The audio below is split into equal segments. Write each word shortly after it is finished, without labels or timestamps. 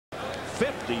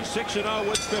56-0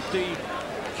 with 50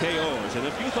 KOs. And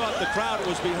if you thought the crowd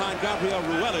was behind Gabriel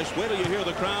Ruelas, wait till you hear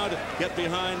the crowd get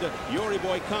behind Yory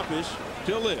Boy Campas.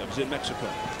 Still lives in Mexico.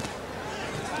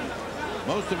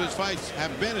 Most of his fights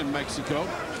have been in Mexico.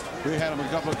 We had him a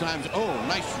couple of times. Oh,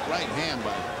 nice right hand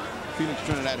by Felix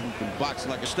Trinidad, who can box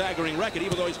like a staggering record,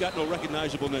 even though he's got no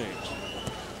recognizable names.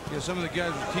 Yeah, some of the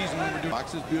guys were teasing when we're doing.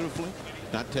 Boxes beautifully,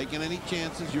 not taking any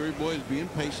chances. Yory Boy is being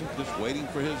patient, just waiting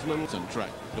for his little track,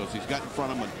 because he's got in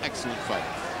front of him an excellent fight.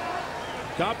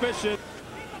 Campas.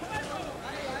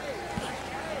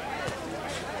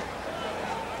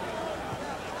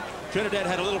 Trinidad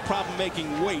had a little problem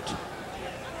making weight.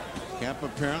 Camp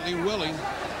apparently willing.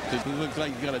 He looks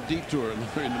like he's got a detour in the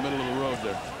middle of the road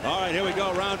there. All right, here we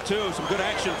go, round two. Some good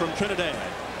action from Trinidad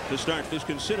to start. Is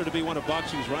considered to be one of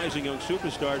boxing's rising young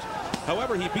superstars.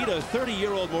 However, he beat a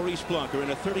 30-year-old Maurice Blanco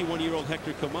and a 31-year-old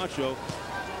Hector Camacho.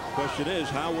 Question is,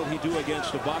 how will he do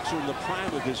against a boxer in the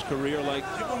prime of his career like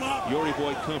Yory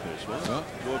Boy Campas? Well,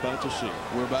 we're about to see.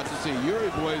 We're about to see.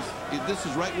 Yory Boy, this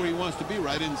is right where he wants to be,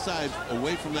 right inside,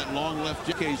 away from that long left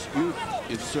jab. In case youth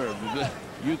is served.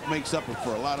 Youth makes up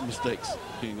for a lot of mistakes.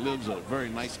 He lives a very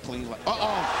nice, clean life. Oh,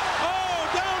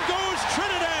 down goes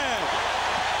Trinidad.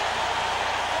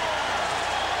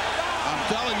 I'm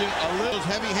telling you, a little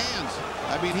heavy hands.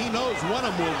 I mean, he knows one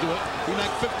of them will do it. He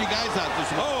knocked 50 guys out this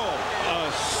week. Oh,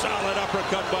 a solid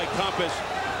uppercut by Campas.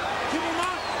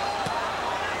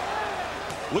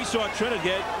 We saw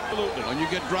Trinidad. When you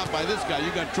get dropped by this guy,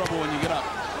 you got trouble when you get up.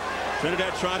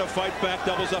 Trinidad trying to fight back,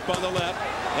 doubles up on the left.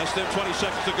 Less than 20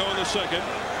 seconds to go in the second.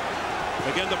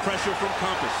 Again, the pressure from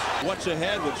Campas. What's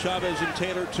ahead with Chavez and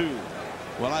Taylor, too?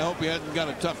 Well, I hope he hasn't got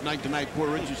a tough night tonight. Poor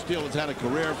Richard Steele has had a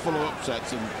career full of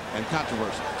upsets and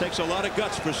controversy. Takes a lot of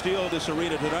guts for Steele this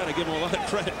arena tonight. I give him a lot of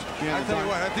credit. Yeah, I tell you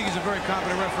what, I think he's a very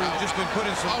competent referee. He's just been put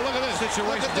in some look at this.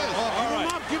 situations. Look at this. All right.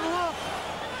 Give him up.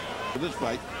 This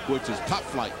fight, which is top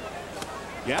flight.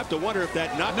 You have to wonder if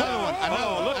that knocked another one.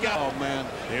 Oh, look out. Oh, man.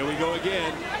 Here we go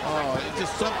again. Oh, it's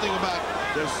just something about,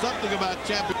 there's something about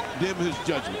champion dim his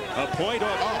judgment. A point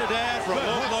on Trinidad from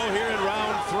low here in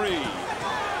round three.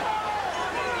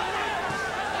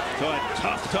 So a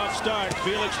tough start.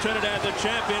 Felix Trinidad, the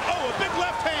champion. Oh, a big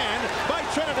left hand by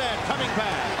Trinidad coming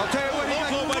back. I'll tell you what,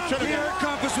 by Trinidad. He hurt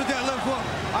Campas with that left hook.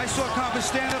 I saw Campas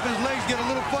stand up and his legs get a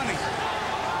little funny.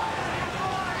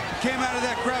 Came out of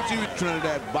that crouch.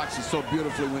 Trinidad boxes so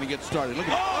beautifully when he gets started. Look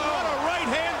at what a right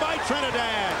hand by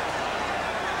Trinidad.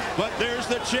 But there's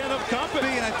the chin of Campas.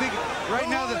 And I think right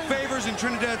now the favor's in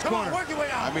Trinidad's corner.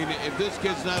 I mean, if this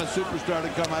kid's not a superstar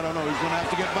to come, I don't know. He's going to have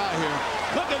to get by here.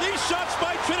 Look at these shots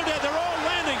by Trinidad. They're all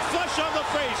landing flush on the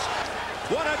face.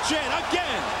 What a chin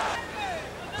again.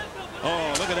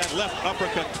 Oh, look at that left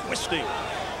uppercut twisting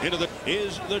into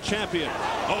is the champion.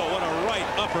 Oh, what a right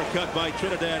uppercut by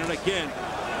Trinidad. And again,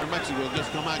 Mexico just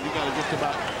come out. You got to just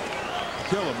about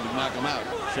kill him to knock him out.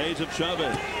 Shades of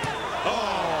Chavez.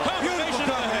 Beautiful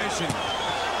combination.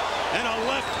 And a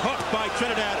left hook by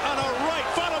Trinidad on a right,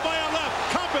 followed by a left.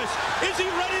 Campas, is he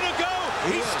ready to go?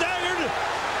 He's staggered.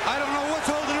 I don't know what's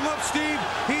holding him up, Steve.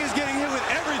 He is getting hit with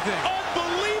everything.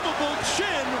 Unbelievable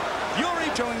chin. Yory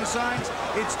showing the signs.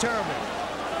 It's terrible.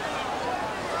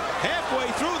 Halfway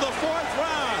through the fourth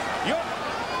round.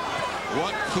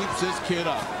 What keeps this kid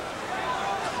up?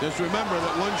 Just remember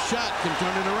that one shot can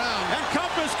turn it around. And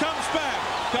Campas comes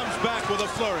back with a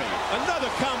flurry. Another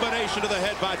combination to the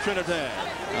head by Trinidad.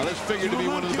 Now this figured to be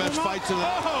one of the best fights of the...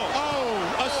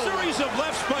 A series of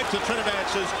left spikes to Trinidad,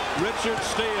 says Richard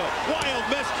Steele. Wild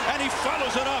miss, and he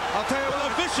follows it up. I'll tell you with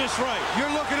what, a vicious right. You're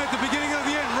looking at the beginning of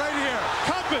the end right here.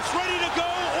 Campas ready to go,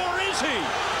 or is he?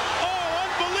 Oh,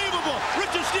 unbelievable.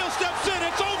 Richard Steele steps in.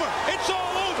 It's over. It's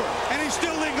all over. And he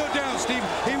still didn't go down, Steve.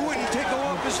 He wouldn't take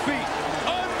off his feet.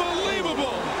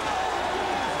 Unbelievable.